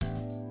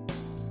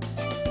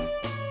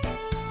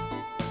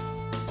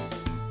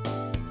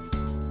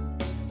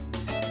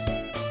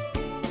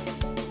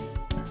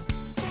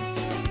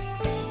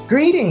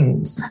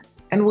Greetings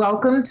and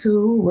welcome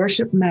to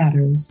Worship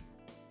Matters,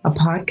 a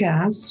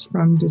podcast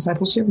from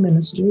Discipleship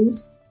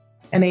Ministries,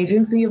 an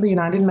agency of the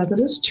United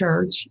Methodist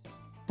Church,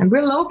 and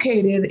we're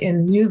located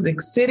in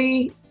Music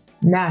City,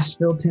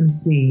 Nashville,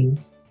 Tennessee.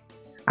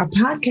 Our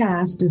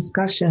podcast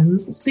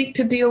discussions seek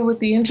to deal with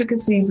the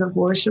intricacies of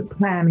worship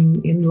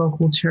planning in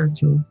local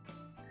churches.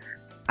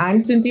 I'm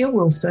Cynthia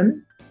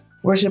Wilson,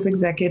 Worship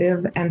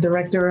Executive and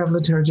Director of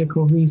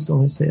Liturgical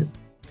Resources.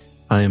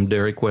 I am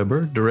Derek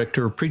Weber,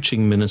 Director of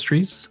Preaching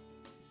Ministries.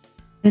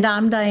 And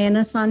I'm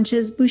Diana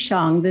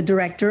Sanchez-Bouchong, the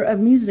Director of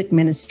Music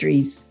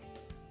Ministries.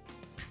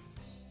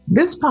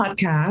 This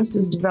podcast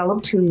is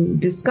developed to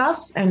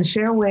discuss and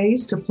share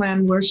ways to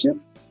plan worship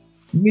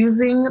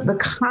using the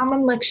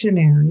Common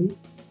Lectionary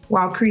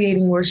while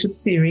creating worship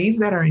series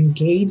that are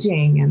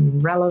engaging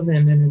and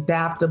relevant and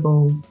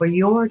adaptable for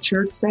your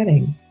church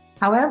setting.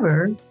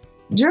 However,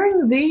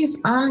 during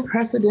these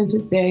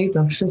unprecedented days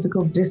of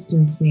physical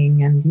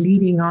distancing and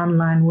leading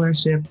online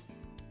worship,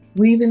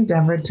 we've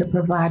endeavored to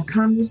provide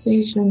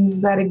conversations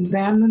that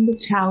examine the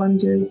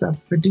challenges of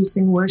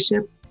producing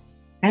worship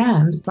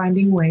and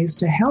finding ways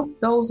to help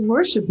those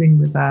worshiping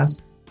with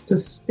us to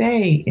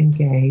stay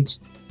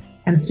engaged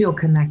and feel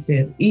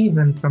connected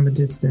even from a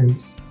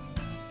distance.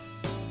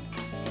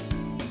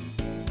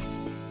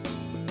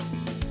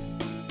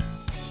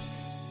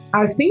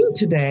 Our theme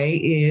today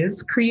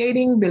is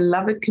creating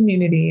beloved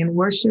community in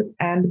worship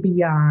and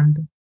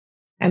beyond.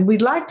 And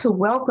we'd like to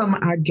welcome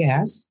our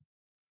guest,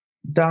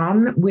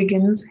 Dawn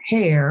Wiggins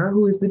Hare,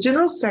 who is the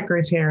General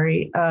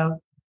Secretary of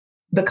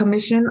the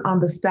Commission on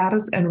the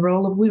Status and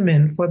Role of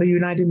Women for the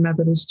United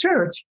Methodist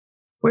Church,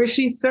 where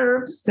she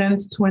served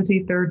since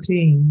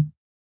 2013.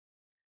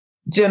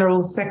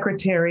 General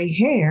Secretary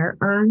Hare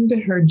earned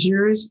her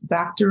Juris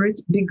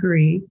Doctorate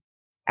degree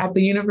at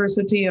the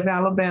University of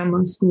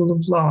Alabama School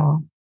of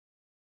Law.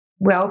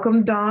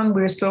 Welcome, Dawn.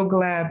 We're so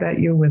glad that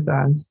you're with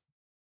us.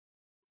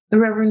 The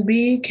Reverend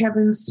B.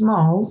 Kevin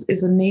Smalls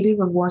is a native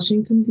of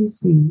Washington,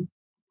 D.C.,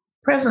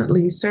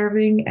 presently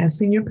serving as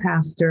senior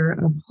pastor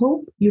of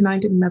Hope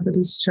United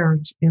Methodist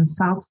Church in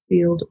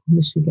Southfield,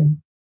 Michigan.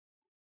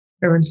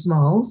 Reverend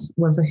Smalls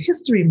was a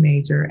history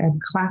major at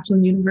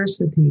Claflin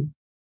University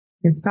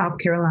in South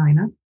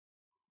Carolina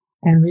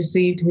and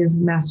received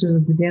his Master's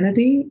of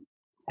Divinity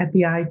at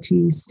the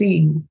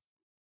ITC.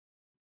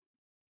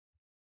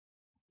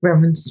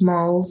 Reverend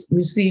Smalls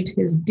received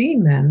his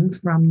DMin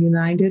from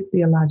United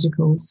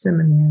Theological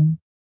Seminary.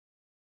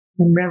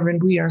 And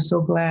Reverend, we are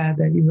so glad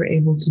that you were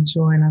able to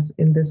join us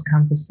in this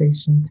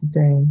conversation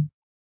today.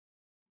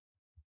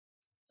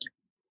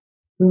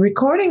 We're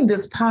recording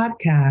this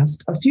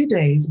podcast a few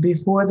days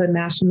before the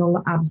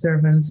national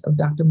observance of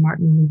Dr.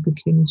 Martin Luther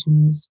King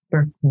Jr.'s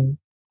birthday.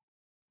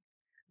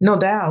 No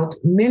doubt,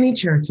 many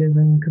churches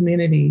and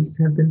communities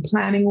have been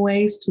planning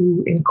ways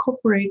to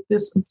incorporate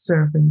this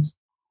observance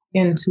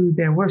into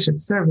their worship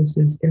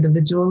services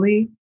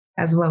individually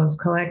as well as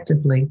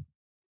collectively.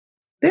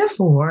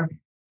 Therefore,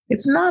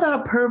 it's not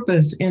our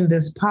purpose in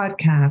this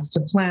podcast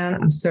to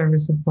plan a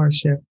service of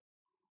worship,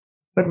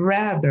 but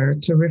rather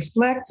to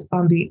reflect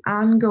on the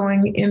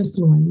ongoing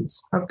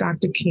influence of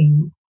Dr.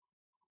 King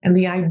and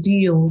the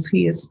ideals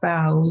he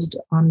espoused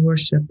on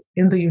worship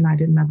in the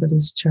United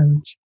Methodist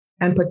Church,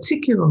 and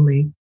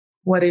particularly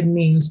what it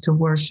means to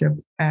worship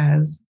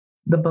as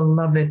the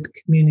beloved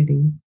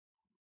community.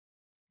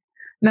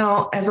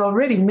 Now, as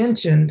already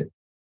mentioned,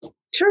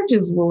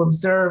 churches will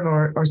observe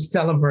or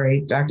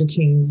celebrate Dr.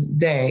 King's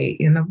Day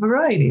in a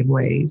variety of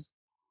ways.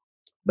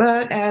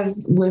 But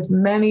as with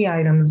many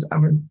items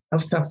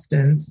of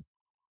substance,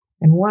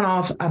 and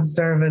one-off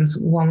observance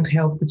won't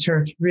help the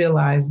church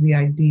realize the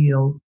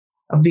ideal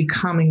of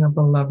becoming a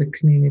beloved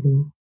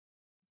community.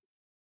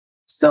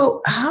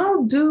 So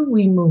how do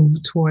we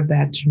move toward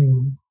that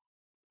dream?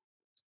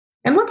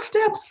 And what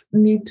steps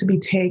need to be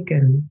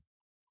taken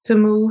to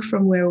move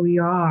from where we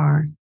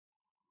are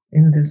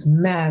in this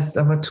mess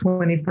of a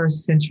 21st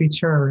century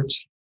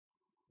church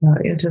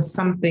into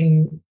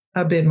something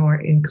a bit more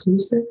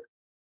inclusive?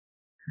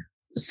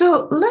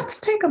 So let's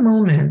take a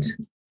moment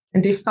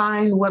and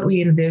define what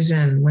we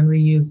envision when we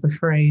use the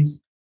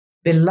phrase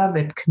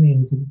beloved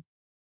community,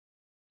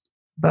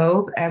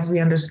 both as we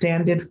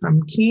understand it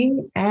from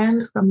King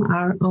and from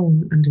our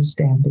own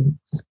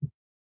understandings.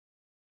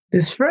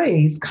 This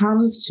phrase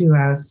comes to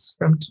us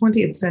from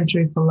 20th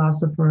century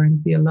philosopher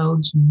and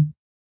theologian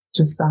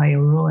Josiah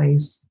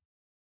Royce,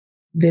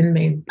 then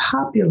made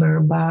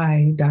popular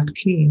by Dr.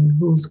 King,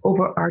 whose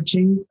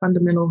overarching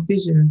fundamental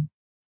vision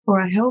for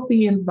a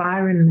healthy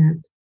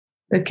environment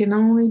that can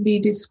only be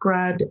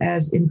described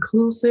as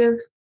inclusive,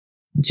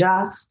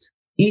 just,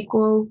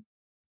 equal,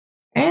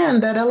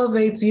 and that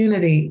elevates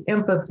unity,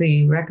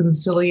 empathy,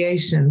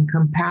 reconciliation,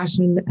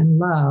 compassion, and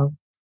love.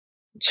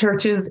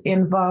 Churches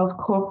involve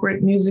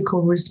corporate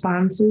musical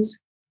responses,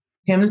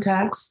 hymn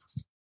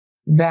texts,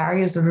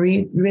 various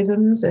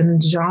rhythms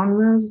and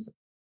genres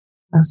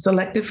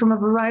selected from a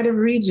variety of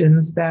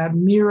regions that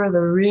mirror the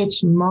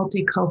rich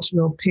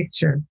multicultural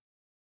picture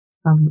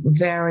of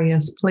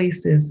various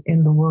places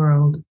in the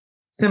world.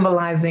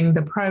 symbolizing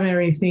the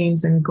primary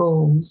themes and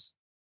goals,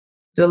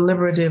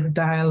 deliberative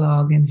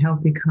dialogue, and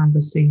healthy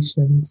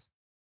conversations.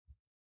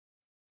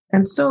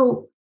 And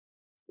so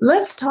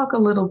let's talk a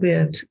little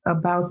bit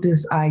about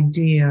this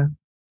idea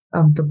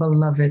of the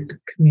beloved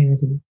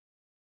community.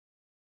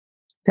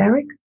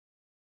 Derek?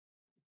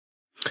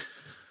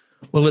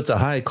 Well, it's a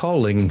high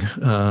calling,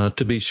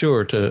 to be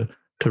sure, to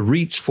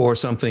reach for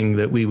something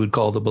that we would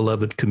call the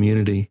beloved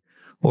community,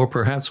 or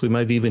perhaps we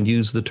might even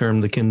use the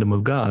term the kingdom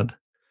of God.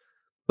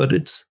 But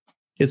it's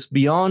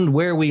beyond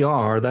where we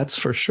are, that's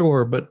for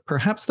sure, but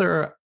perhaps there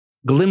are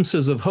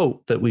glimpses of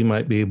hope that we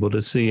might be able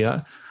to see.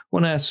 I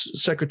want to ask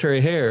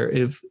Secretary Hare,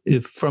 if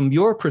from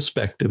your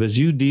perspective, as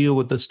you deal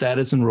with the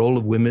status and role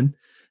of women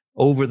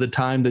over the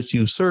time that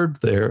you've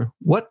served there,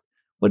 what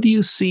do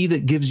you see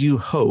that gives you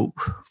hope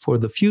for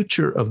the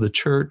future of the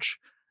church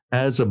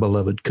as a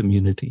beloved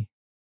community?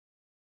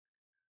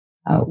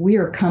 We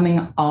are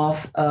coming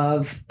off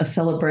of a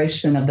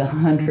celebration of the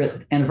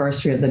 100th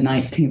anniversary of the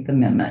 19th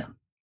Amendment,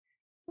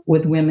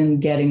 with women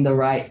getting the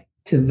right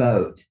to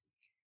vote.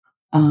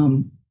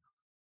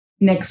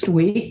 Next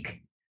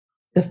week,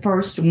 the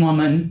first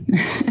woman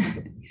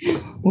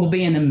will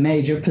be in a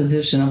major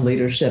position of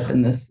leadership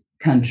in this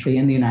country,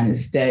 in the United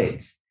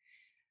States,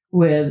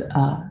 with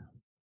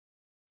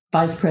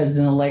Vice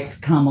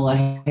President-elect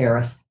Kamala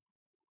Harris.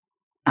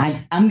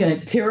 I'm going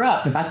to tear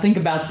up if I think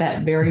about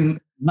that very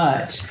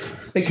much,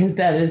 because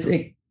that is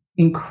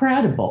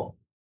incredible.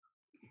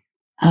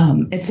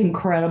 It's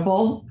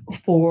incredible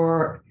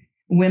for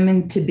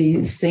women to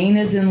be seen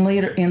as in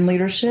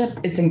leadership.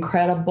 It's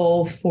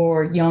incredible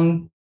for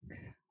young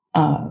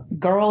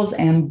girls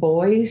and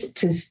boys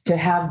to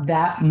have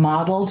that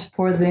modeled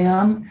for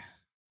them,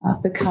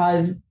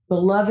 because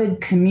beloved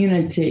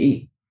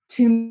community,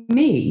 to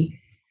me,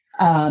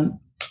 and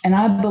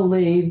I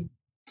believe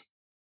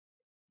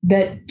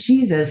that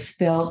Jesus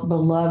felt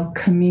beloved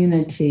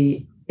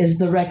community is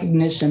the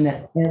recognition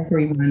that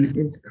everyone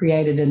is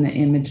created in the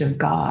image of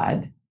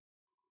God.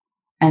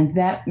 And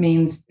that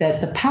means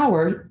that the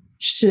power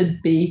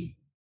should be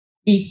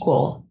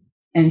equal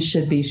and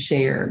should be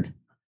shared.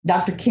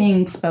 Dr.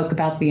 King spoke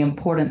about the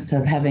importance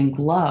of having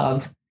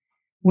love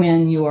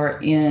when you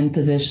are in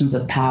positions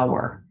of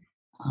power.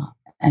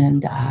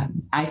 And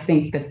I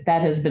think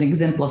that has been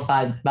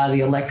exemplified by the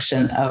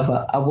election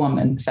of a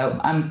woman. So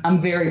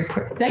I'm very,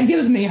 that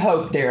gives me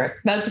hope, Derek.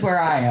 That's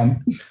where I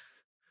am.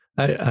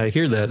 I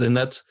hear that. And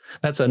that's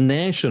a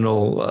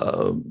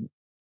national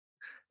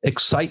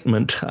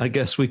excitement, I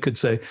guess we could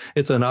say.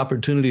 It's an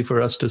opportunity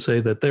for us to say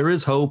that there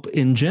is hope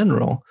in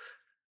general.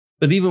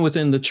 But even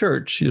within the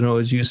church,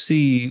 as you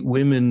see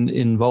women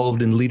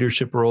involved in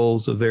leadership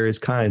roles of various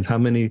kinds, how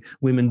many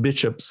women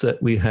bishops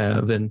that we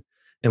have and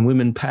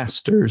women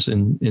pastors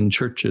in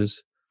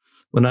churches.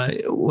 When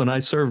I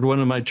served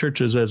one of my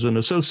churches as an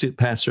associate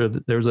pastor,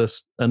 there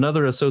was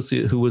another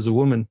associate who was a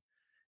woman,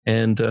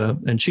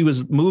 and she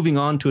was moving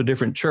on to a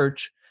different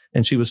church,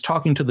 and she was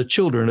talking to the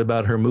children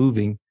about her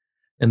moving,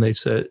 and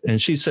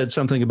she said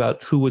something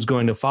about who was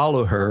going to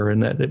follow her,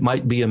 and that it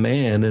might be a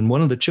man. And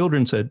one of the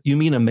children said, "You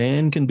mean a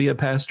man can be a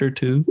pastor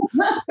too?"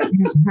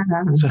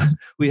 So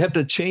we have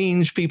to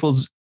change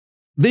people's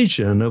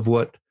vision of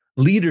what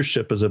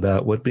leadership is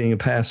about, what being a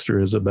pastor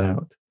is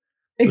about.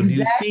 Exactly.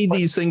 You see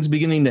these things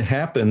beginning to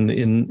happen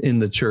in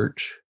the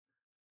church.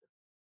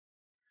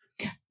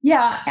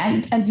 Yeah,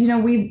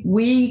 and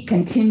we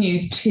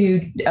continue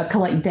to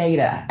collect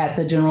data at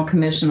the General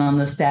Commission on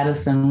the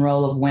status and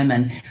role of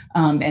women.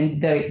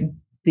 And the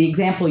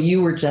example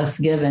you were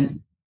just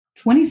given,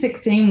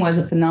 2016 was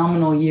a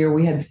phenomenal year.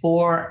 We had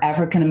 4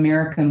 African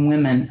American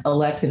women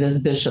elected as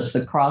bishops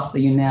across the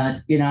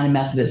United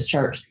Methodist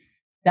Church.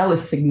 That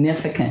was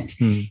significant.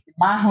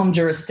 My home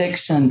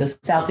jurisdiction, the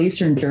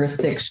Southeastern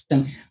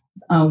jurisdiction,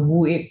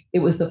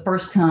 it was the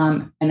first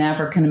time an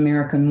African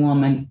American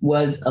woman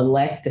was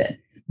elected.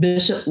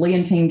 Bishop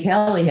Leontine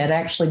Kelly had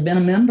actually been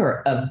a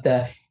member of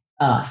the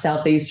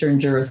Southeastern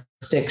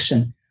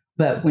jurisdiction,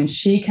 but when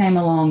she came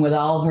along with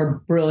all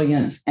her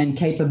brilliance and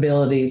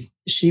capabilities,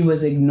 she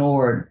was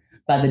ignored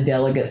by the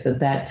delegates at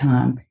that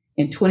time.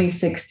 In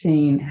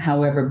 2016,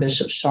 however,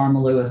 Bishop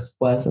Sharma Lewis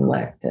was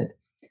elected.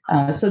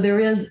 So there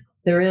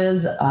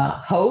is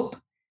hope,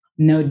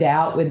 no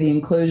doubt, with the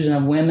inclusion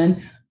of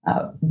women.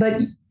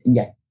 But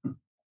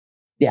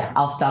yeah,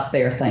 I'll stop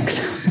there.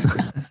 Thanks.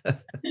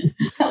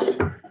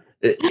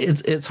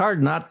 It's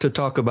hard not to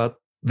talk about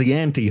the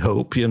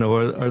anti-hope,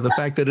 or the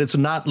fact that it's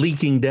not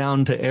leaking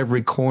down to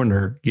every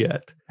corner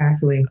yet.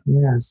 Exactly.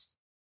 Yes.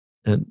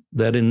 And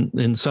that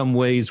in some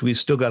ways we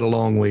still got a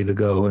long way to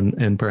go.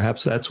 And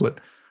perhaps that's what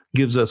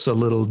gives us a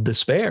little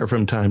despair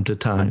from time to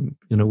time.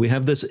 We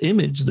have this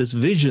image, this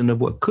vision of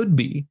what could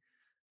be,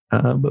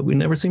 but we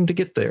never seem to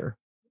get there,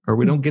 or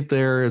we don't get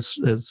there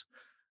as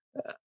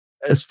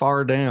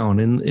far down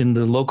in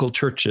the local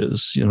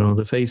churches,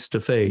 the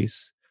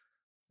face-to-face.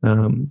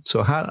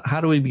 So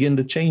how do we begin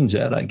to change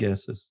that, I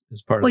guess, is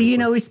part of it.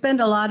 Well, we spend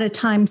a lot of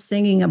time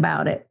singing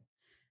about it.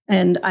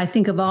 And I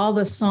think of all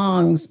the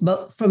songs,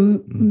 but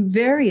from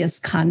various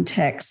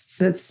contexts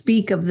that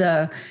speak of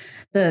the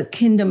the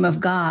kingdom of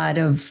God,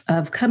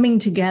 of coming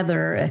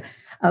together,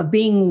 of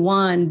being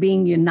one,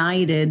 being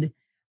united.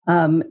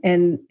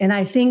 And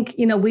I think,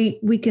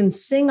 we can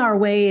sing our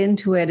way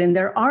into it. And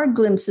there are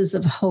glimpses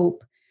of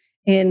hope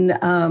in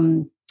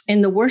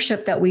the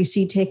worship that we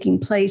see taking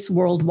place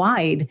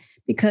worldwide,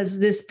 because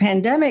this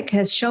pandemic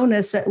has shown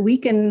us that we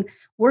can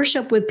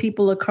worship with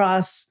people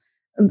across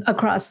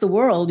the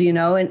world,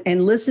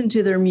 and listen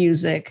to their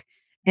music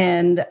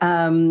and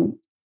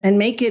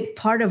make it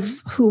part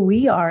of who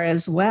we are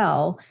as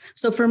well.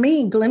 So for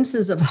me,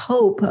 glimpses of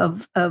hope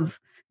of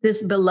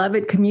this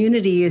beloved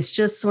community is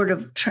just sort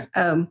of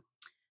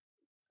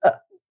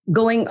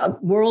going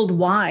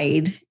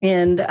worldwide,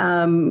 and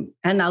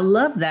I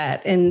love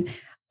that. And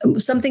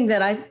something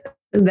that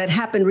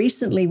happened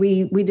recently,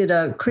 we did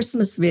a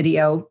Christmas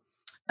video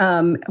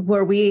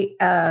where we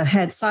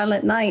had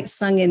Silent Night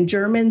sung in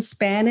German,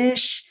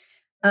 Spanish,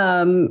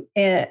 and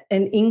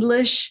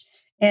English,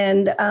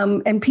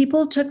 and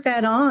people took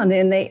that on,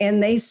 and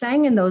they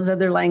sang in those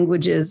other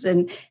languages,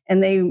 and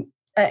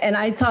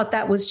I thought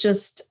that was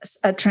just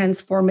a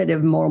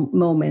transformative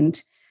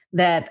moment,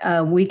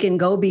 that we can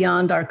go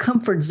beyond our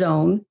comfort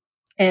zone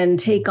and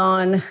take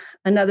on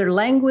another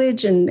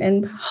language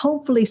and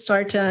hopefully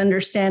start to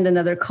understand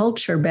another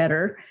culture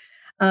better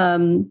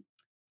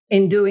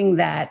in doing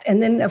that.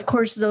 And then, of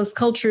course, those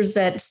cultures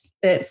that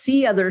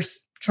see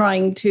others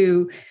trying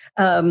to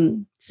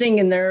sing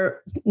in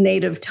their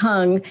native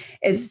tongue,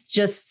 is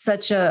just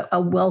such a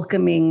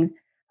welcoming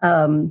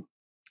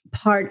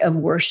part of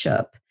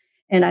worship.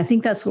 And I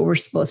think that's what we're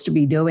supposed to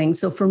be doing.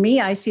 So for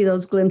me, I see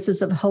those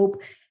glimpses of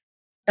hope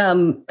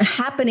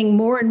happening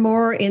more and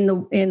more in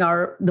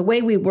the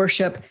way we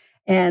worship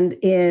and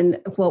in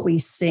what we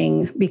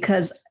sing,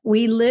 because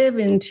we live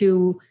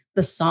into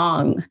the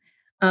song.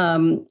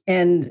 And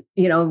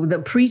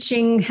the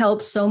preaching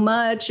helps so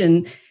much,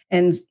 and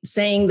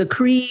saying the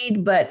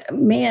creed, but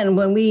man,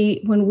 when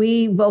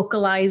we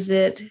vocalize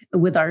it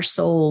with our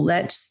soul,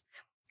 that's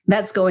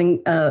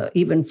going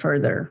even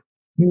further.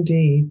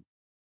 Indeed.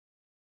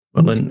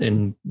 Well,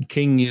 and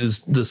King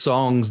used the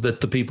songs that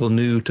the people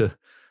knew to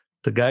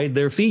guide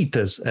their feet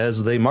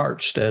as they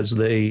marched, as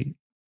they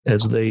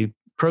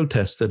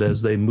protested,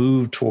 as they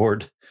moved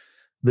toward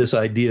this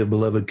idea of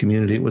beloved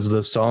community. It was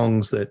the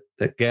songs that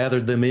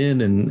gathered them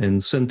in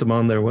and sent them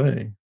on their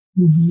way.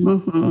 Mm-hmm.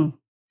 Mm-hmm.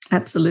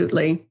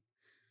 Absolutely.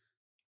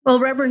 Well,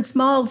 Reverend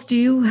Smalls, do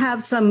you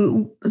have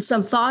some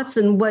thoughts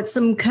on what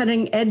some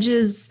cutting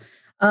edges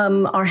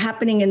are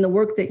happening in the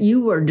work that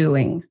you are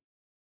doing?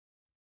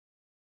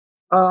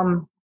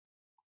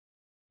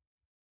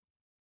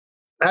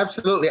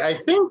 Absolutely.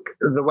 I think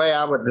the way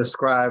I would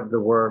describe the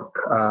work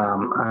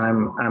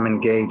I'm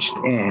engaged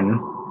in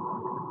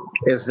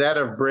is that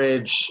of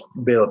bridge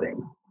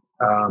building.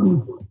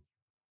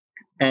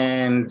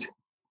 And,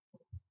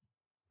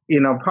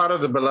 part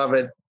of the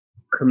beloved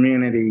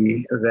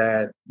community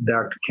that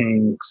Dr.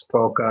 King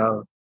spoke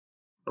of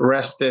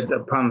rested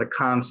upon the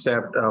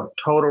concept of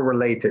total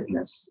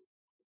relatedness.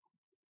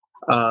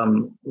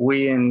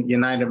 We in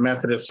United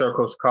Methodist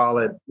circles call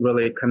it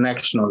really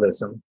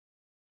connectionalism.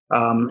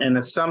 And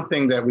it's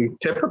something that we've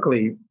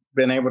typically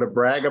been able to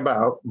brag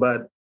about,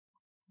 but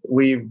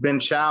we've been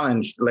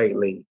challenged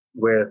lately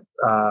with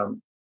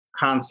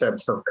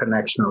concepts of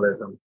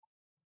connectionalism.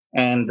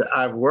 And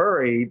I've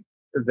worried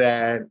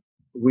that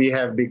we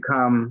have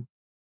become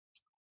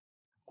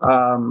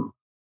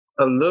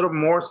a little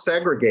more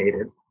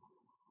segregated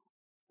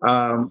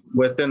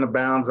within the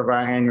bounds of our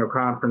annual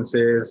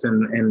conferences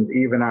and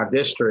even our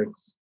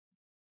districts.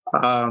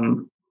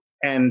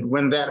 And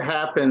when that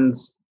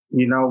happens,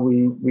 we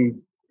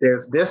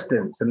there's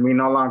distance, and we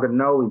no longer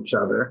know each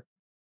other,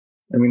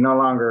 and we no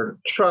longer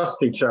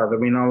trust each other.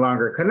 We no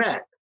longer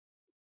connect.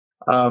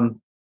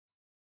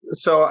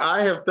 So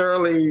I have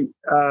thoroughly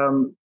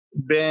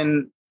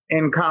been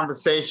in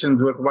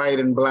conversations with white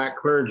and Black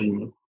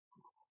clergy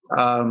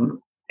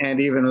and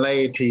even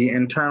laity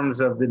in terms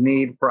of the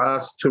need for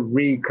us to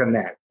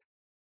reconnect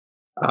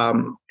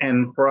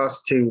and for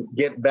us to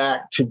get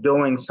back to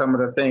doing some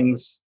of the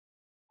things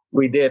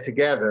we did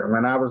together.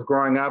 When I was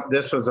growing up,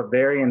 this was a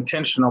very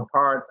intentional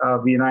part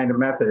of United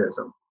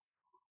Methodism.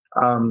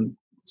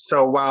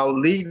 So while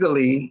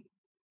legally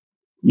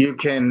you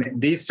can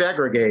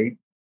desegregate,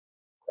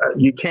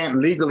 you can't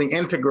legally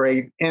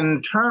integrate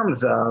in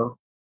terms of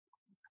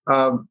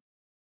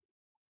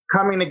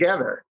coming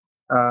together,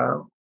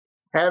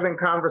 having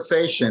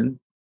conversation,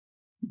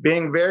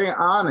 being very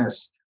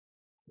honest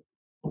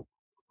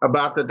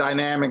about the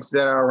dynamics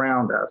that are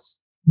around us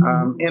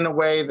in a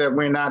way that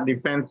we're not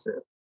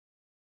defensive.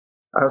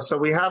 So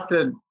we have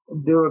to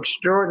do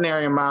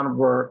extraordinary amount of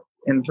work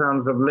in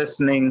terms of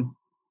listening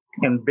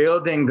and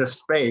building the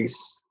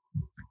space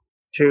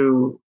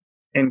to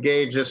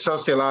engage the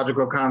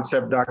sociological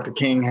concept Dr.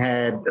 King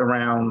had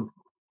around,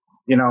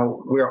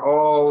 we're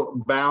all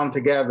bound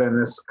together in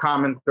this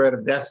common thread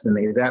of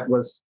destiny. That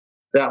was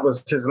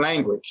his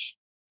language.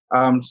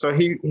 So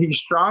he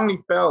strongly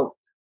felt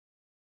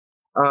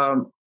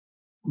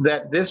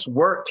that this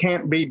work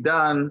can't be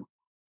done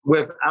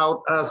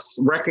without us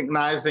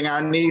recognizing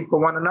our need for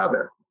one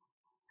another.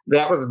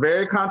 That was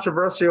very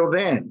controversial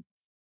then.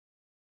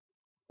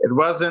 It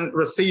wasn't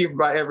received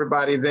by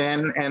everybody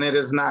then, and it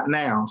is not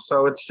now.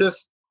 So it's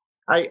just,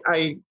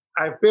 I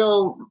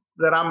feel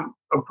that I'm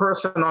a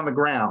person on the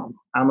ground.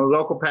 I'm a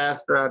local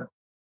pastor.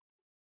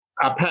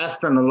 I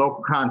pastor in the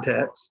local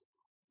context,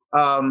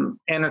 and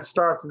it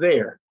starts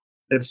there.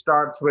 It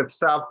starts with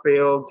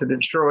Southfield to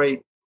Detroit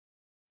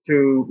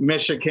to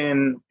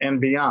Michigan and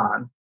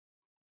beyond.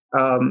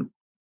 And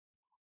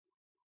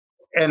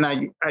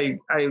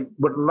I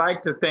would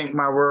like to think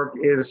my work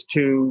is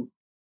to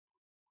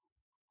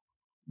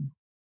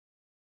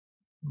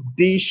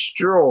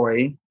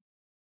destroy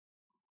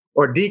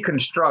or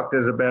deconstruct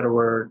is a better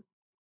word,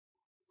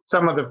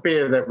 some of the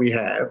fear that we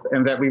have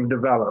and that we've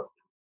developed.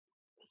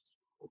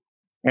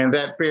 And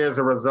that fear is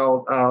a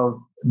result of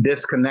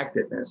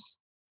disconnectedness.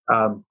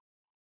 So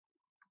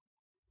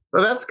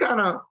that's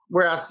kind of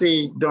where I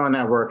see doing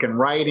that work in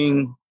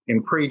writing,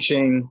 in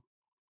preaching,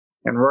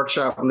 and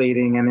workshop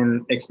leading, and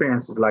in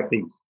experiences like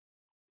these.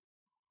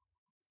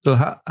 So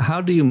how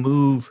do you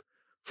move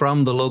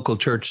from the local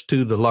church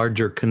to the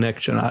larger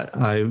connection?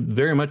 I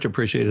very much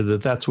appreciated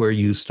that that's where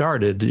you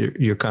started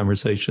your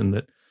conversation,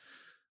 that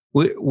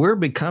we're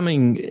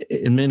becoming,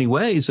 in many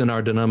ways in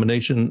our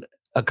denomination,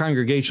 a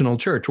congregational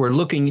church. We're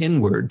looking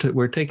inward.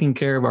 We're taking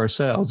care of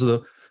ourselves.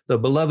 The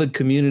beloved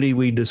community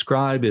we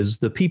describe is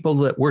the people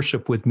that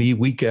worship with me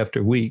week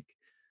after week.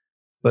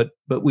 But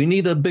we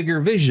need a bigger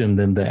vision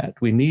than that.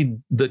 We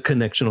need the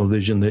connectional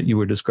vision that you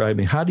were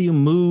describing. How do you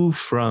move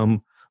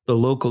from the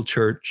local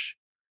church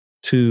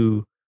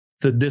to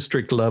the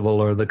district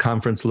level or the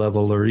conference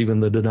level or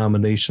even the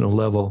denominational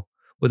level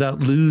without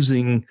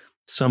losing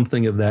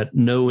something of that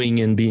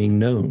knowing and being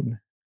known?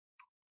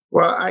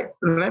 Well,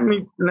 let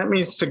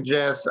me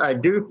suggest, I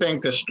do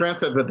think the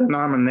strength of the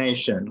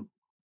denomination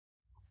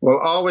will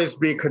always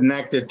be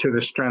connected to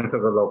the strength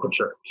of the local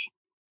church.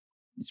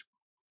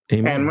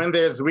 Amen. And when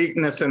there's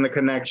weakness in the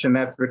connection,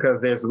 that's because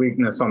there's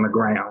weakness on the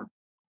ground.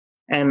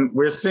 And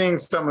we're seeing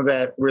some of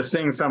that. We're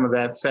seeing some of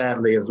that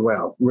sadly as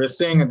well. We're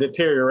seeing a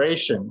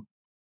deterioration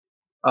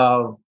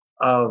of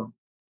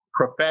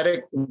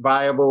prophetic,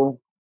 viable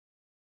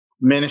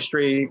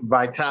ministry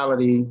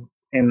vitality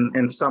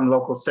in some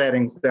local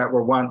settings that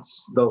were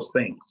once those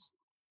things.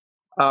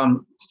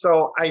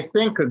 So I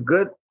think a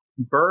good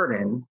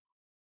burden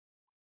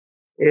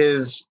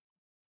is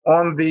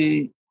on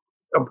the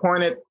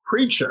appointed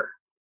preacher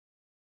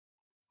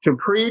to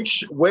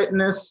preach,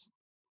 witness,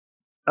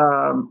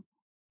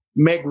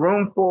 make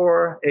room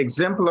for,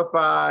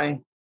 exemplify,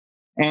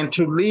 and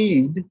to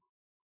lead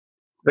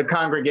the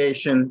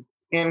congregation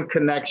in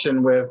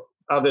connection with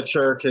other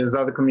churches,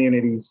 other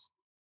communities.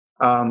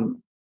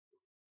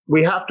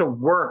 We have to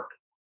work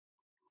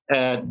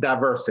at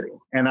diversity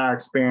and our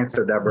experience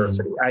of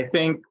diversity. I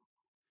think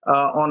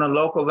on a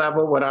local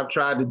level, what I've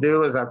tried to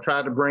do is I've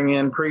tried to bring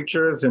in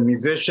preachers and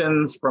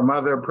musicians from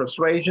other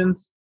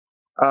persuasions,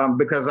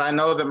 because I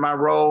know that my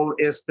role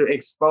is to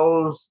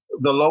expose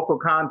the local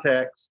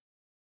context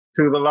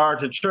to the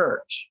larger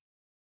church.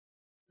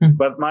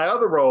 But my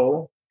other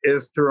role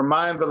is to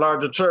remind the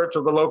larger church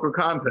of the local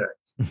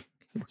context.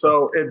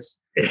 So it's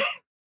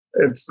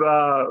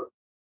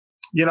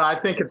I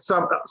think it's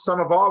some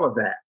of all of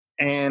that.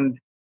 And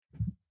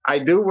I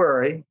do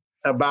worry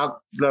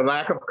about the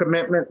lack of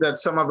commitment that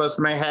some of us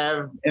may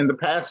have in the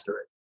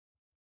pastorate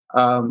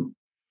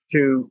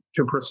to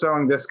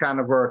pursuing this kind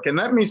of work. And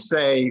let me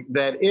say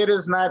that it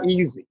is not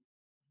easy.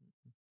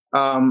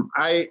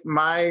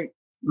 My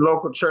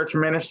local church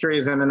ministry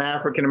is in an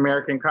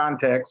African-American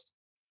context.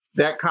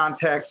 That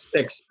context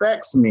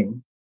expects me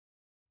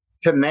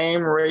to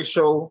name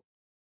racial,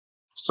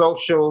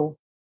 social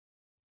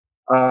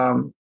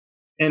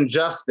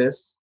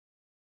injustice,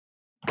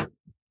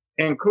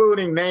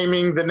 including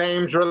naming the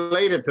names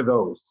related to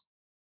those.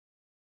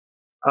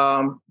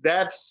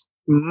 That's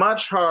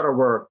much harder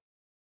work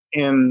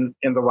in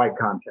the white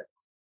context.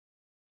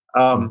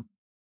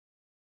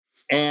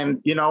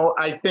 And,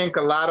 I think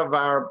a lot of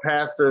our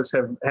pastors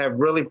have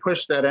really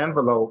pushed that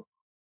envelope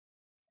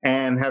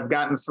and have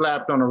gotten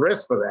slapped on the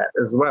wrist for that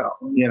as well,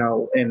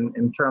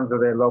 in terms of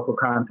their local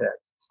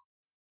contexts.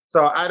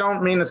 So I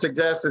don't mean to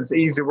suggest it's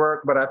easy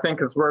work, but I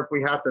think it's work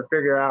we have to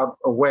figure out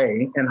a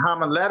way. And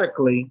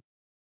homiletically,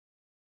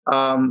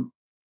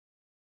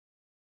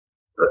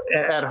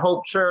 at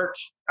Hope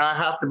Church, I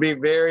have to be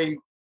very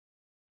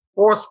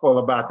forceful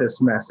about this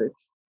message.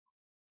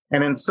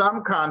 And in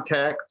some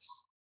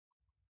contexts,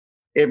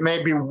 it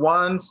may be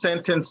one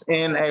sentence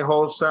in a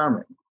whole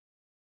sermon.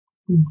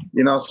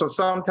 So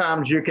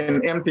sometimes you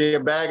can empty a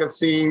bag of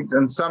seeds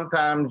and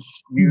sometimes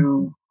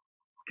you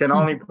can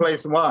only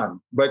place one,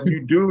 but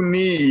you do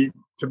need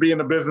to be in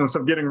the business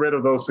of getting rid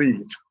of those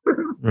seeds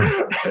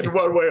in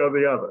one way or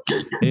the other.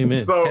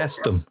 Amen.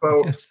 Cast them.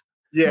 So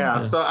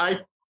I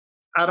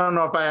don't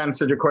know if I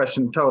answered your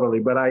question totally,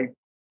 but I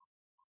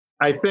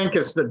think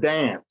it's the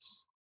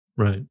dance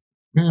right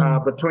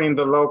between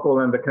the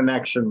local and the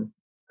connection.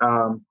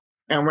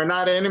 And we're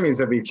not enemies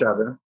of each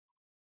other.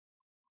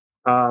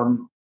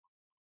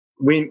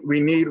 we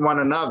need one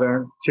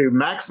another to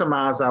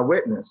maximize our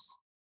witness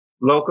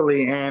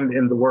locally and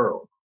in the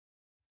world.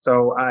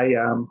 So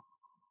I'm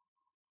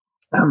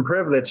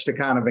privileged to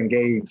kind of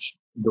engage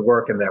the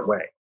work in that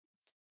way.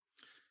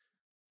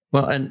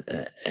 Well,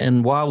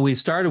 and while we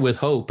started with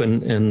hope,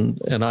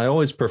 and I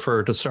always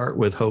prefer to start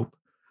with hope,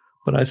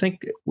 but I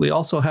think we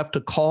also have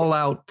to call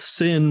out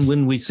sin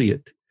when we see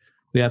it.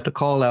 We have to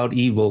call out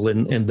evil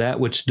and that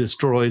which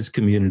destroys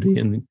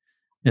community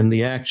and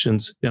the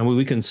actions. You know,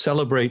 we can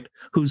celebrate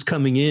who's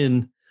coming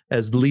in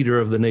as leader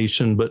of the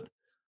nation, but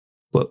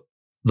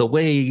the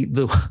way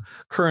the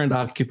current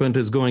occupant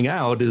is going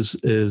out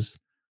is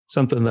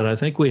something that I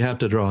think we have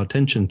to draw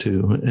attention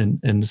to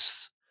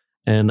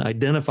and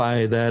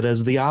identify that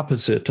as the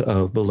opposite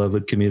of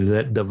beloved community,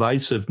 that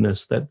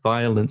divisiveness, that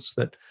violence,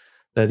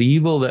 that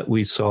evil that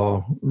we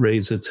saw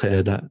raise its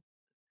head.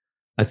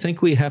 I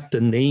think we have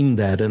to name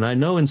that. And I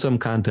know in some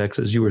contexts,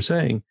 as you were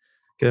saying,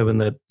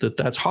 Kevin,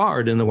 that's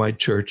hard in the white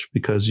church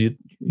because you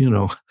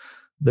know,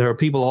 there are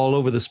people all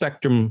over the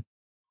spectrum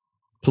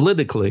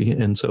politically,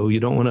 and so you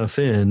don't want to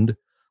offend,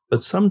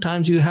 but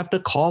sometimes you have to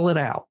call it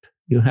out.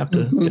 You have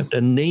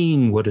to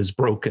name what is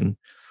broken.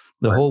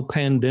 The whole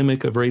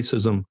pandemic of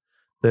racism,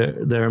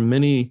 there are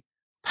many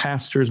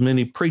pastors,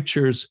 many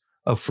preachers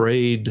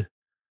afraid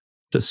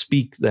to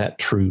speak that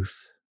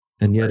truth,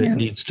 and yet it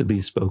needs to be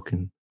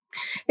spoken.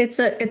 It's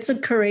a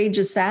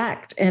courageous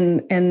act,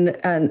 and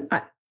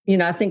you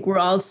know, I think we're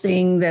all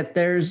seeing that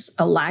there's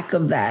a lack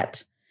of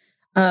that.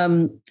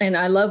 And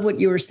I love what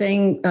you were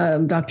saying,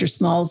 Dr.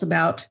 Smalls,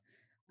 about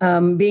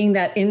being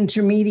that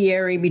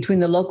intermediary between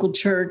the local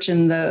church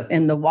and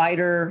the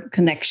wider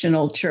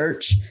connectional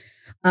church,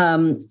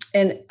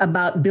 and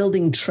about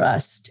building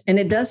trust. And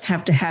it does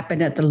have to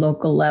happen at the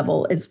local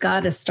level. It's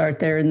got to start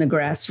there in the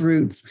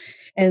grassroots.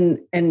 And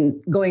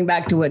going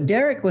back to what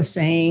Derek was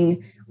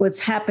saying, what's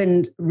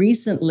happened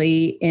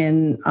recently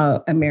in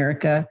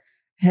America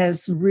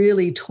has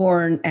really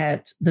torn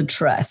at the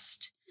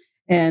trust.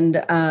 And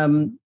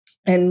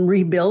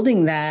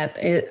rebuilding that,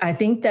 I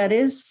think that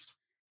is,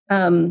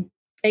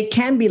 it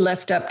can be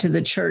left up to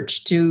the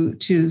church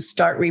to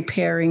start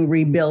repairing,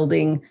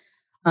 rebuilding.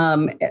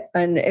 And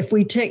if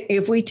we take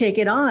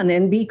it on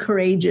and be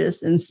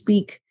courageous and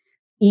speak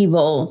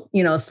evil,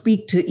 you know,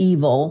 speak to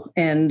evil.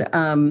 And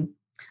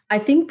I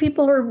think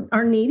people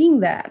are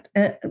needing that,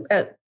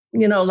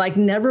 you know, like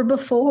never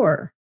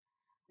before.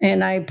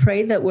 And I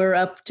pray that we're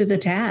up to the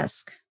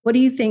task. What do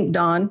you think,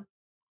 Dawn?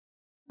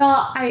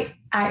 Well, I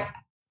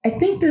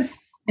think this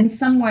in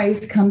some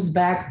ways comes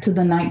back to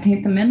the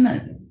 19th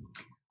Amendment,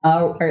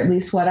 or at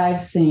least what I've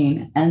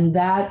seen. And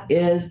that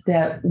is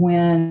that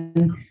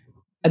when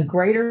a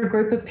greater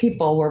group of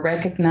people were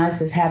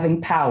recognized as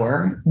having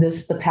power,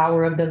 the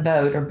power of the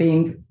vote, or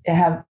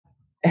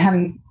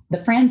having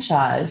the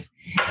franchise,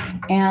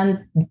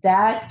 and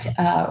that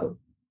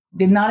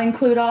did not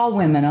include all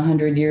women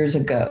 100 years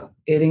ago.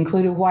 It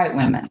included white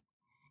women.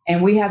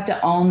 And we have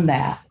to own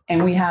that.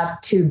 And we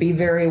have to be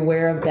very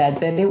aware of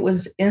that it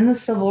was in the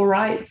civil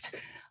rights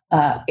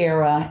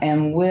era,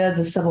 and with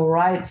the Civil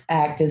Rights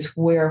Act is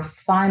where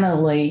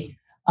finally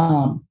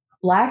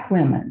Black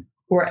women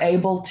were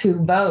able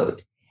to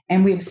vote.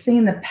 And we've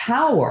seen the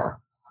power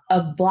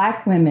of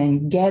Black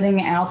women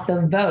getting out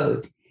the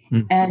vote.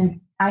 Mm-hmm.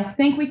 And I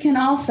think we can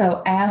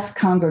also ask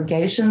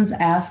congregations,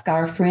 ask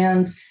our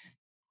friends,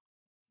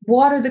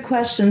 what are the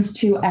questions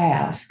to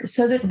ask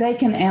so that they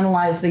can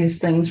analyze these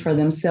things for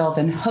themselves,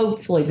 and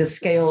hopefully the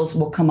scales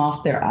will come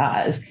off their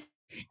eyes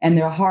and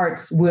their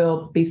hearts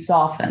will be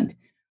softened.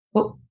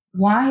 But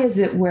why is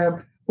it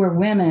where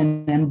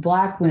women and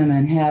Black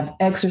women have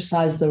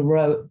exercised the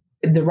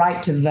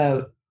right to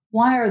vote,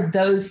 why are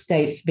those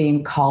states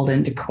being called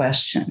into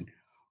question?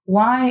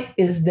 Why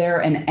is there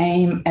an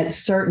aim at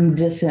certain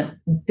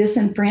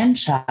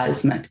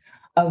disenfranchisement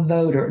of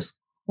voters?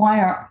 Why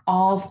are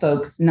all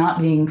folks not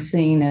being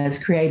seen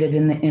as created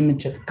in the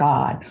image of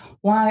God?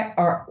 Why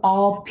are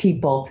all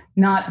people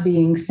not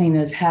being seen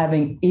as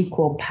having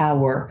equal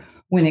power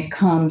when it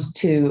comes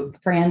to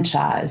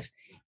franchise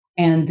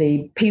and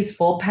the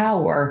peaceful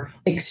power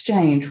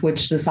exchange,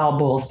 which this all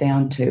boils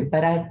down to?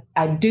 But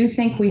I do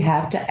think we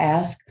have to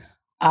ask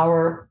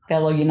our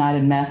fellow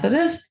United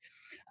Methodists,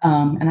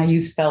 and I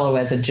use fellow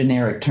as a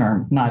generic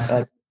term, not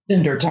a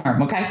gender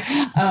term, okay?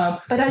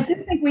 But I do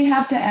think we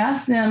have to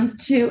ask them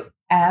to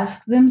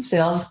ask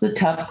themselves the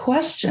tough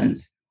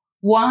questions.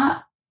 Why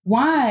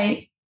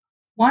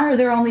are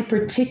there only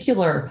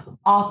particular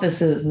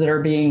offices that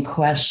are being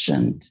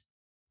questioned?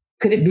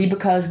 Could it be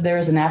because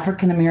there's an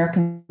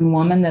African-American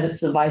woman that is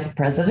the vice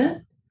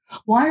president?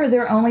 Why are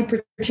there only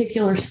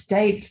particular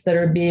states that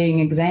are being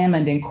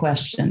examined and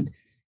questioned?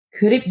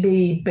 Could it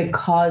be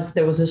because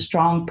there was a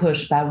strong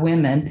push by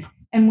women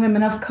and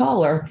women of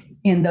color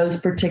in those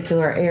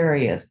particular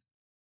areas?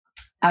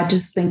 I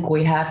just think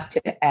we have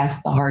to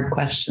ask the hard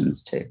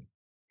questions too.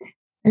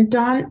 And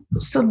Dawn,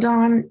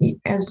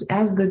 as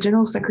the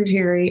General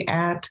Secretary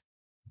at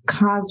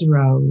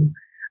COSRO,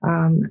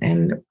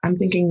 and I'm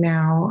thinking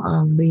now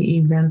of the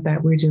event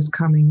that we're just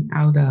coming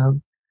out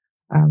of,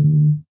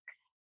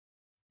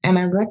 And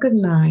I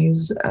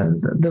recognize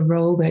the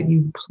role that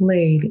you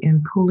played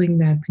in pulling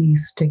that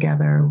piece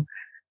together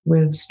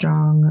with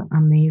strong,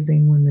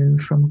 amazing women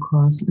from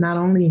across, not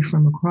only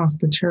from across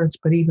the church,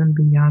 but even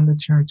beyond the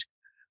church,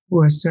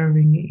 who are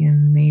serving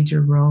in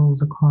major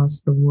roles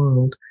across the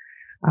world.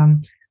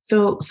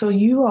 So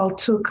you all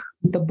took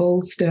the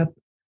bold step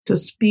to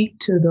speak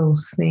to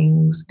those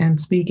things and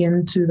speak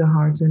into the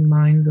hearts and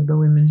minds of the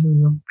women who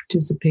were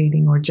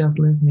participating or just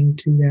listening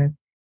to that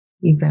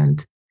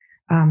event.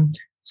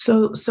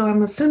 So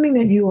I'm assuming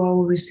that you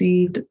all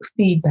received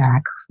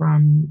feedback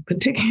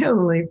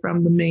particularly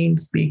from the main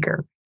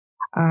speaker,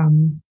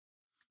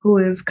 who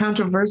is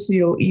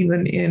controversial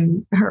even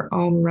in her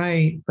own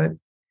right, but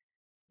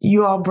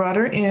you all brought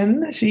her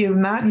in. She is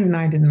not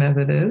United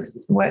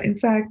Methodist. What, in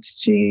fact,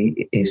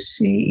 is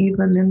she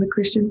even in the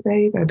Christian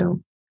faith? I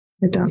don't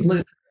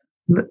know.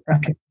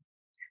 Okay.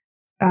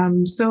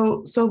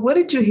 So what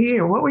did you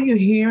hear? What were you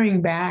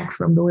hearing back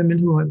from the women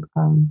who had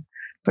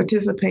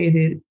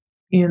participated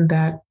in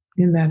that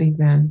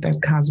event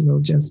that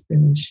Cosgrove just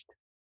finished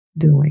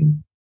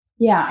doing?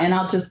 Yeah, and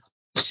I'll just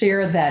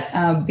share that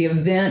the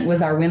event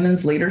was our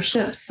Women's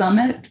Leadership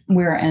Summit,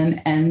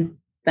 and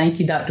thank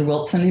you, Dr.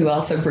 Wilson, who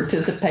also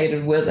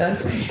participated with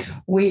us.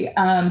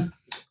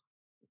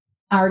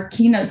 Our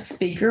keynote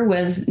speaker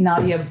was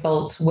Nadia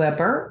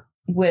Bolz-Weber,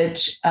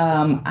 which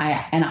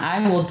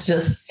I will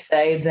just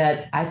say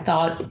that I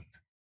thought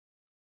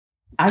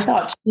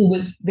she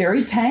was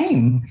very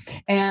tame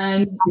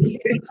and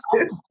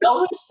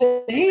well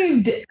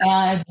received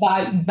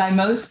by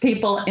most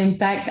people. In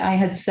fact, I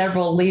had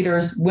several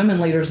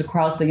women leaders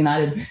across the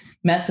United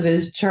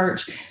Methodist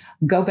Church,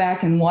 go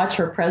back and watch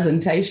her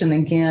presentation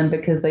again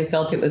because they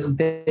felt it was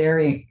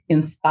very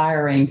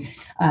inspiring.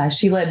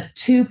 She led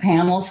 2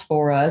 panels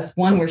for us,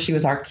 one where she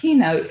was our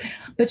keynote,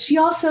 but she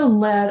also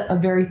led a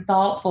very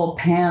thoughtful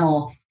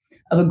panel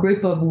of a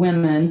group of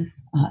women,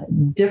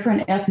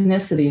 different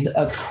ethnicities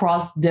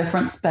across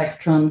different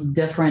spectrums,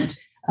 different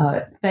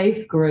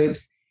faith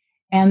groups.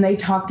 And they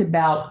talked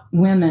about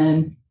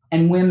women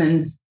and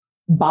women's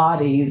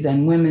bodies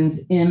and women's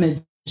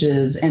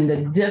images and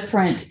the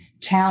different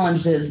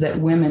challenges that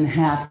women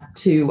have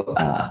to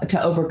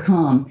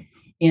overcome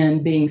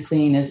in being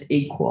seen as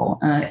equal.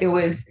 It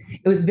was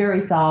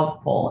very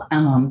thoughtful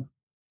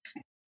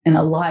and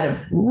a lot of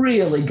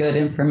really good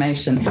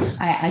information.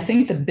 I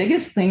think the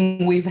biggest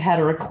thing we've had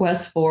a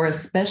request for,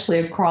 especially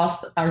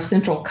across our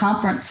central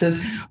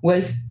conferences,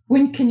 was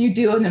when can you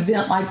do an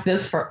event like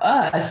this for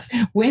us?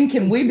 When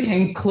can we be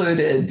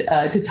included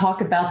to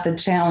talk about the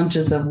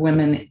challenges of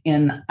women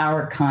in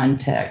our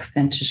context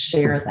and to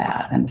share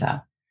that? And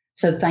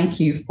so thank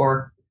you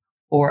for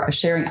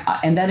sharing.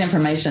 And that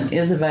information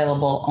is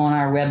available on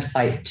our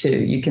website too.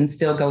 You can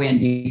still go in.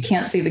 You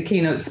can't see the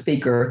keynote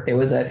speaker. There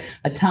was a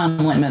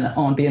time limit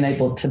on being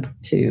able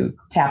to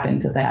tap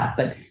into that.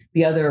 But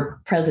the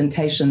other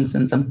presentations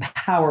and some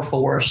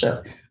powerful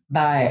worship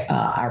by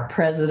our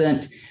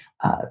president,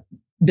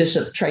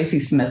 Bishop Tracy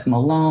Smith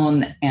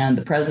Malone, and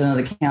the president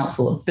of the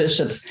Council of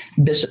Bishops,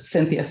 Bishop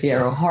Cynthia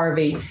Fierro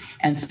Harvey,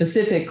 and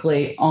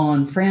specifically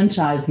on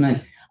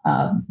franchisement,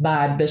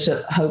 by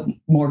Bishop Hope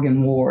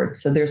Morgan Ward.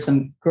 So there's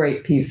some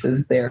great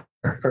pieces there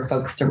for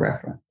folks to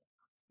reference.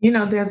 You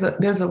know, there's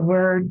a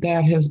word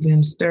that has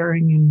been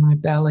stirring in my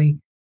belly,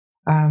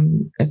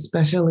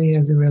 especially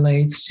as it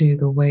relates to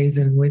the ways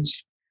in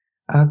which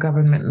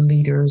government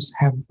leaders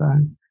have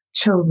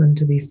chosen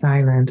to be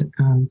silent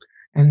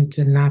and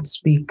to not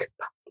speak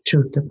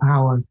truth to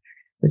power.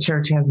 The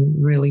church hasn't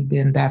really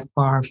been that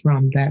far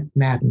from that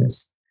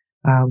madness.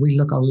 We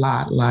look a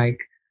lot like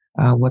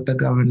what the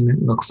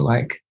government looks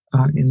like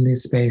in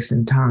this space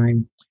and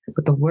time.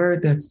 But the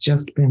word that's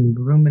just been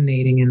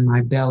ruminating in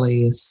my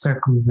belly is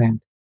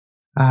circumvent.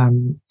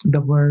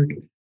 The word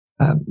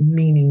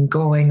meaning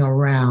going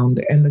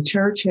around. And the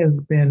church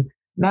has been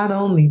not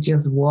only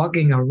just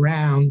walking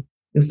around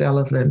this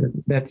elephant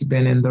that's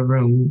been in the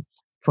room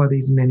for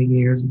these many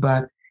years,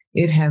 but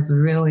it has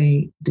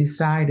really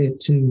decided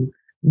to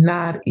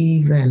not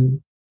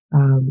even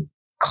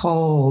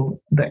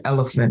call the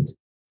elephant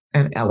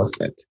an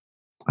elephant.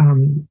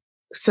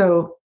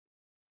 So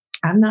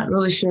I'm not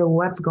really sure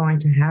what's going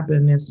to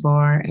happen as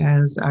far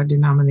as our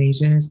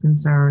denomination is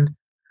concerned,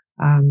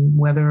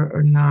 whether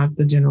or not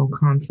the General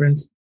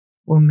Conference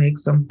will make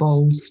some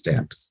bold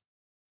steps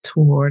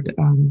toward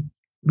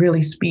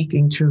really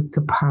speaking truth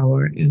to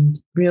power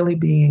and really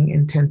being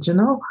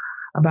intentional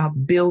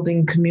about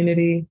building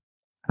community.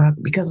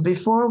 Because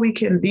before we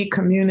can be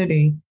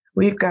community,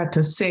 we've got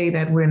to say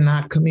that we're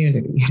not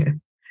community,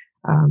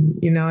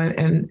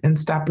 and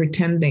stop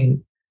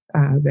pretending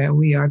that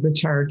we are the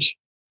church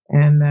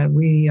and that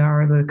we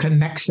are the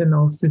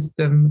connectional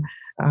system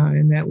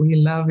and that we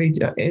love each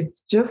other.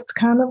 It's just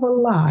kind of a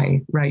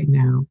lie right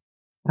now.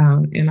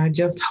 And I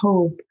just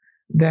hope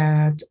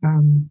that,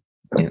 and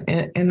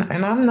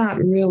I'm not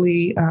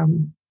really,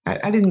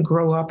 I didn't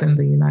grow up in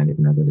the United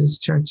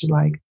Methodist Church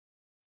like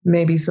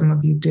maybe some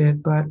of you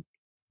did, but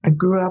I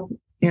grew up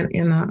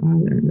in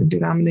a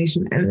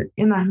denomination and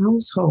in a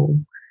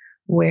household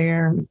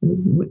where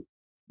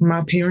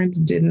My parents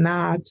did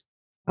not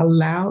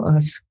allow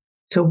us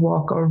to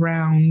walk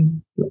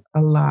around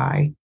a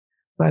lie,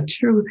 but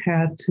truth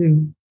had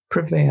to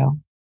prevail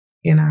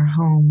in our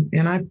home.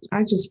 And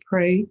I just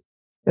pray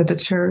that the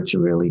church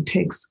really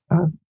takes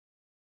a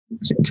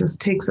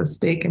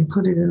stake and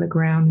put it in the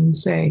ground and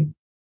say,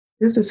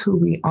 this is who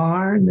we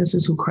are, and this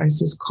is who Christ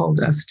has called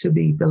us to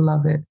be,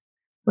 beloved.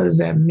 What does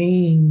that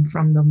mean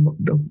from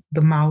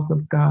the mouth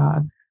of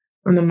God,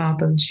 from the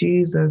mouth of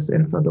Jesus,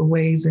 and for the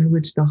ways in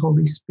which the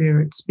Holy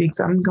Spirit speaks?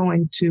 I'm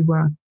going to,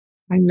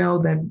 I know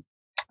that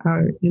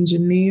our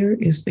engineer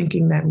is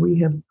thinking that we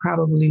have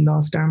probably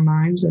lost our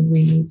minds and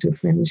we need to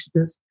finish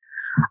this.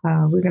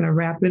 We're going to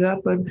wrap it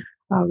up, but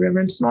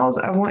Reverend Smalls,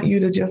 I want you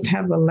to just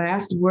have a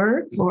last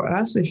word for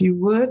us, if you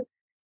would,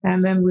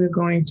 and then we're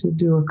going to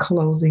do a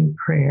closing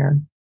prayer.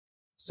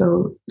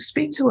 So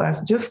speak to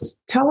us.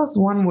 Just tell us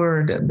one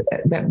word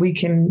that we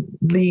can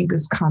leave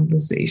this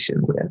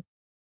conversation with.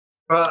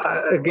 Well,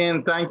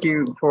 again, thank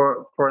you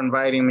for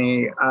inviting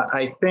me.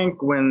 I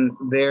think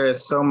whenever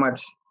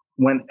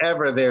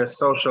there's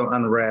social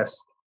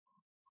unrest,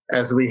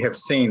 as we have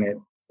seen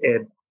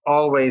it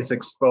always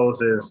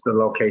exposes the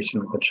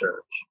location of the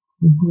church.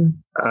 Mm-hmm.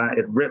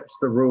 It rips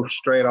the roof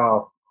straight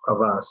off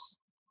of us.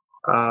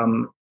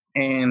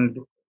 And,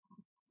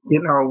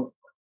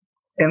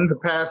 in the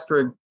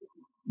pastorate,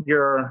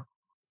 your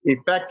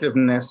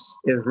effectiveness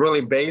is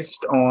really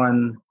based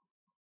on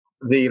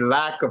the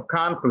lack of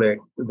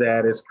conflict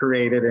that is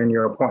created in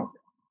your appointment.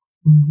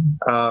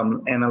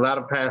 Mm-hmm. And a lot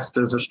of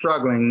pastors are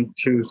struggling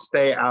to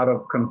stay out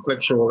of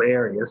conflictual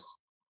areas,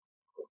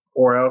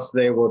 or else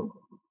they will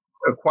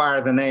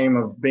acquire the name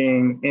of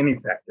being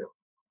ineffective.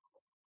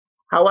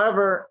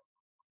 However,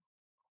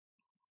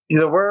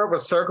 the word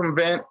was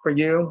circumvent for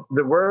you.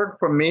 The word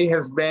for me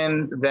has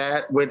been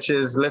that which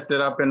is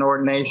lifted up in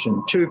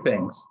ordination. Two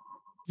things.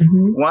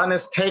 Mm-hmm. One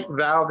is take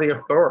thou the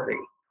authority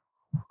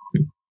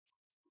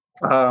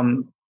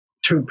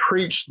to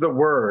preach the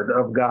word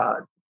of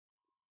God.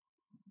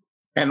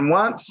 And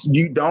once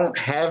you don't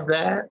have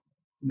that,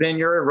 then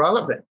you're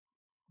irrelevant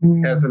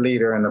as a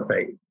leader in the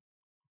faith.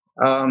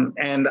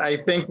 And I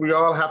think we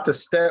all have to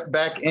step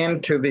back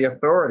into the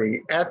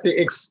authority at the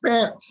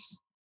expense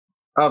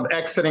of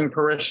exiting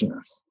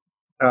parishioners.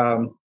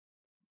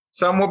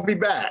 Some will be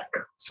back,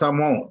 some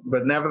won't.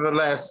 But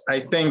nevertheless,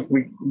 I think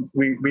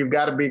we've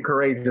got to be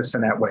courageous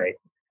in that way.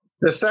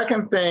 The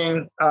second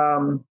thing,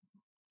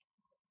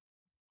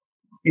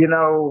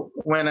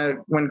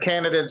 when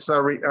candidates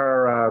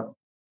are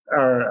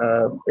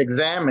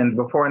examined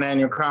before an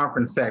annual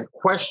conference, that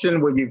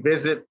question, will you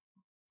visit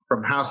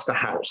from house to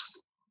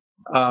house?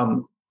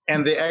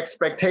 And the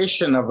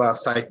expectation of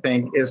us, I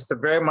think, is to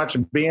very much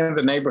be in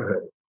the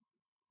neighborhood,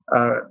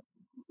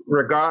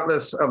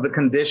 regardless of the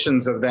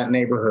conditions of that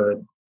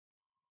neighborhood.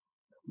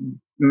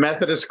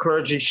 Methodist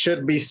clergy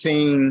should be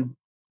seen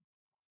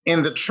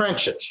in the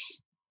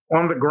trenches,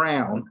 on the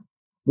ground,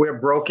 where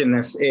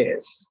brokenness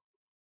is.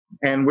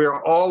 And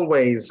we're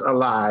always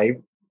alive,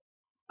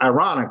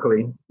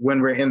 ironically,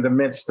 when we're in the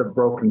midst of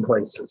broken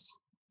places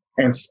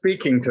and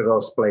speaking to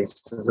those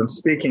places and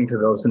speaking to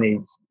those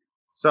needs.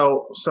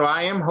 So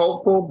I am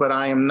hopeful, but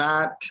I am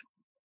not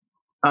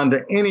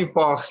under any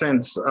false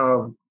sense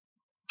of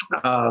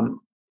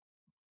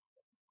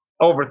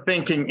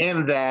overthinking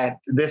in that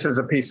this is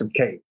a piece of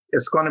cake.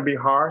 It's going to be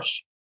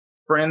harsh.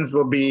 Friends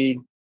will be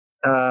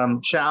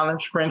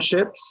challenged,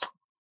 friendships.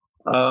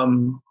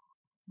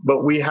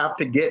 But we have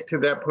to get to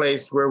that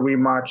place where we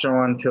march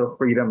on till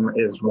freedom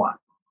is won.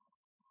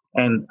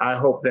 And I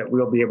hope that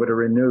we'll be able to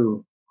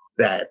renew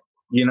that.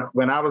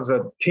 When I was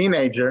a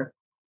teenager,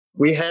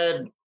 we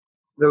had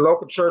the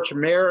local church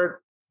mirrored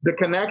the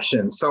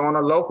connection. So on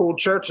a local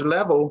church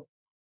level,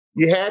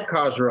 you had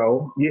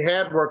COSRO, you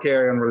had work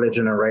area on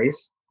religion and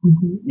race.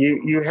 Mm-hmm.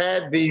 You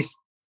had these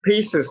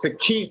pieces to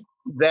keep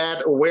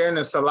that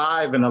awareness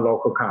alive in a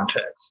local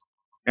context.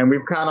 And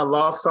we've kind of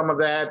lost some of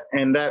that,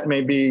 and that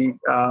may be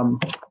to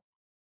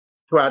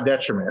our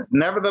detriment.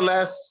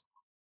 Nevertheless,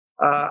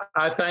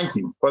 I thank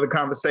you for the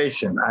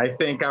conversation. I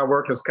think our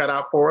work is cut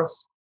out for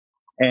us.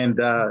 And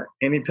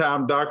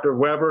anytime Dr.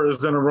 Weber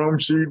is in a room,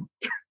 she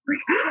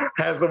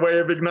has a way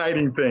of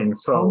igniting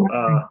things. So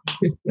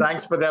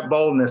thanks for that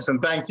boldness, and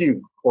thank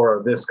you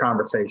for this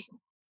conversation.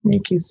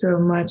 Thank you so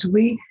much.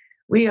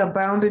 We are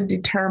bound and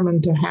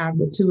determined to have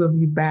the two of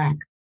you back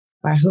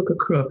by hook or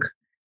crook.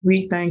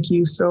 We thank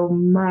you so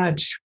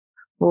much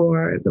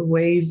for the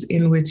ways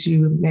in which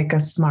you make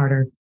us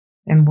smarter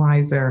and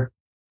wiser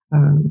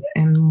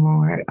and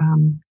more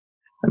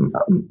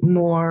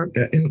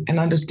in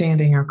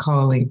understanding our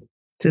calling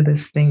to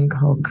this thing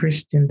called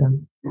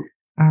Christendom.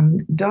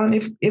 Dawn,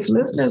 if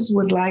listeners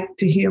would like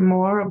to hear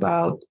more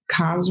about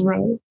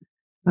COSRO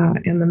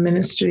and the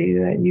ministry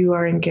that you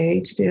are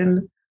engaged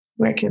in,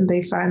 where can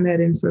they find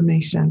that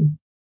information?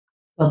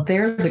 Well,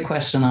 there's a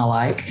question I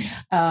like.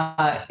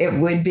 It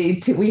would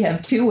be we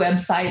have two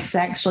websites,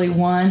 actually.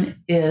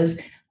 One is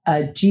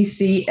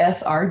GCSRW,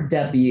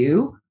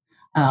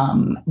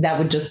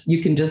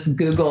 You can just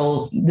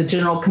Google the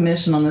General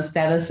Commission on the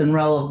Status and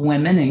Role of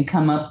Women and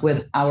come up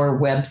with our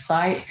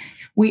website.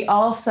 We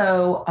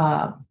also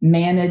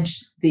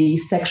manage the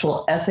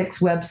sexual ethics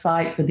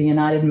website for the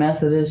United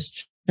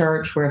Methodist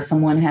Church, where if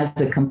someone has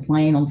a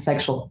complaint on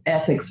sexual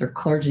ethics or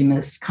clergy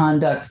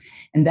misconduct,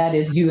 and that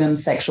is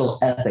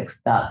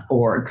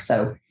umsexualethics.org.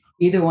 So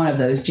either one of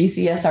those,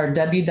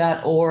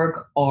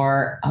 gcsrw.org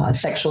or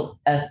sexual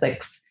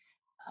ethics,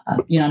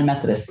 United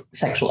Methodist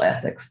sexual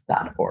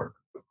ethics.org.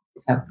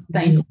 So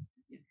thank you.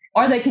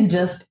 Or they can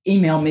just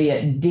email me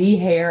at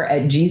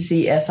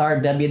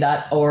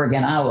dhare@gcsrw.org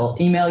and I will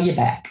email you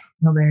back.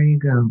 Well, there you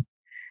go.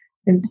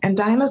 And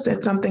Diana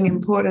said something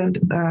important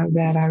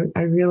that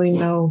I really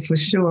know for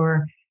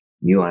sure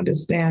you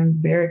understand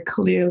very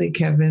clearly,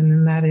 Kevin,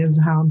 and that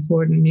is how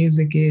important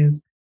music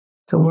is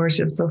to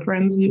worship. So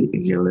friends, if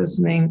you're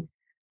listening,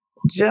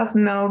 just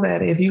know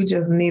that if you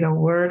just need a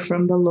word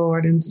from the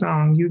Lord in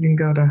song, you can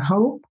go to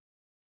Hope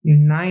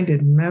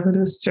United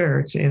Methodist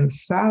Church in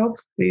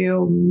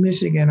Southfield,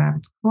 Michigan. I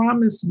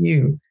promise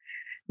you,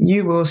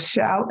 you will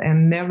shout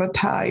and never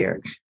tire.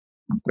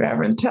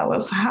 Reverend, tell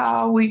us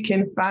how we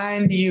can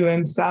find you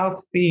in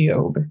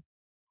Southfield.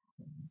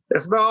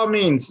 Yes, by all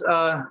means,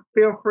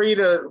 feel free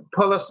to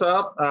pull us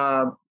up,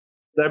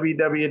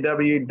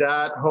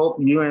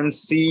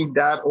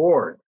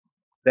 www.hopeumc.org.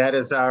 That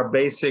is our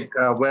basic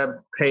web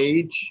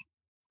page.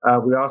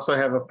 We also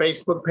have a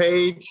Facebook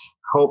page,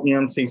 Hope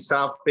UMC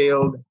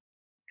Southfield,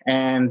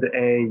 and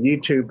a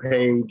YouTube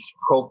page,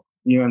 Hope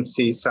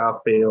UMC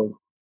Southfield.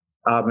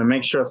 And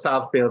make sure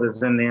Southfield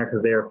is in there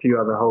because there are a few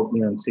other Hope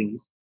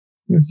UMCs.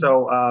 Mm-hmm.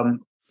 So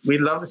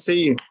we'd love to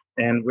see you.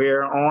 And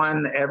we're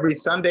on every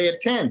Sunday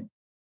at 10.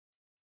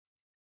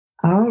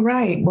 All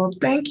right. Well,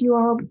 thank you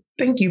all.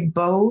 Thank you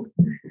both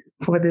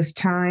for this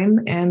time.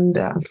 And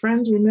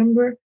friends,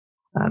 remember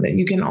that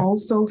you can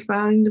also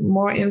find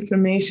more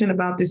information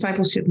about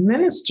Discipleship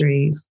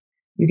Ministries.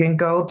 You can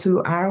go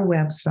to our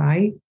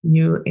website,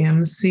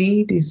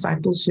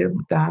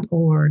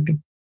 umcdiscipleship.org.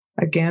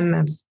 Again,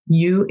 that's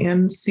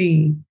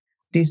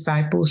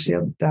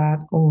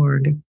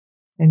umcdiscipleship.org.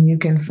 And you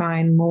can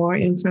find more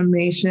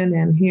information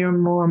and hear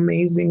more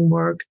amazing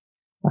work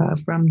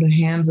from the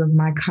hands of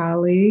my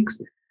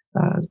colleagues,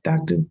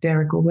 Dr.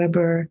 Derek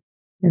Weber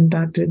and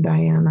Dr.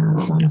 Diana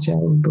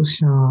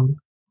Sanchez-Bushong.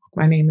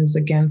 My name is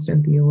again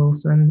Cynthia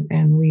Wilson,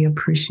 and we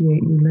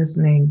appreciate you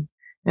listening.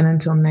 And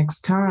until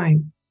next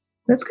time,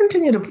 let's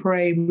continue to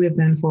pray with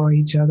and for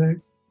each other,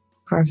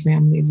 for our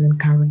families and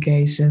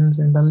congregations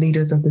and the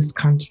leaders of this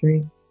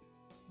country.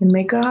 And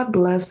may God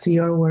bless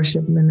your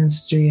worship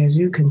ministry as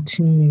you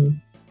continue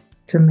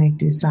to make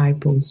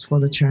disciples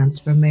for the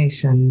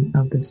transformation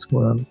of this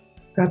world.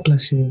 God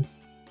bless you.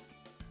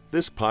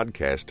 This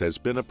podcast has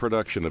been a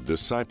production of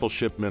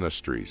Discipleship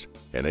Ministries,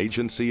 an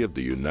agency of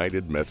the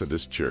United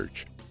Methodist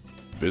Church.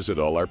 Visit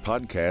all our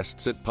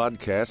podcasts at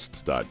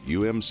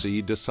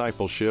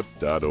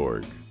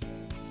podcasts.umcdiscipleship.org.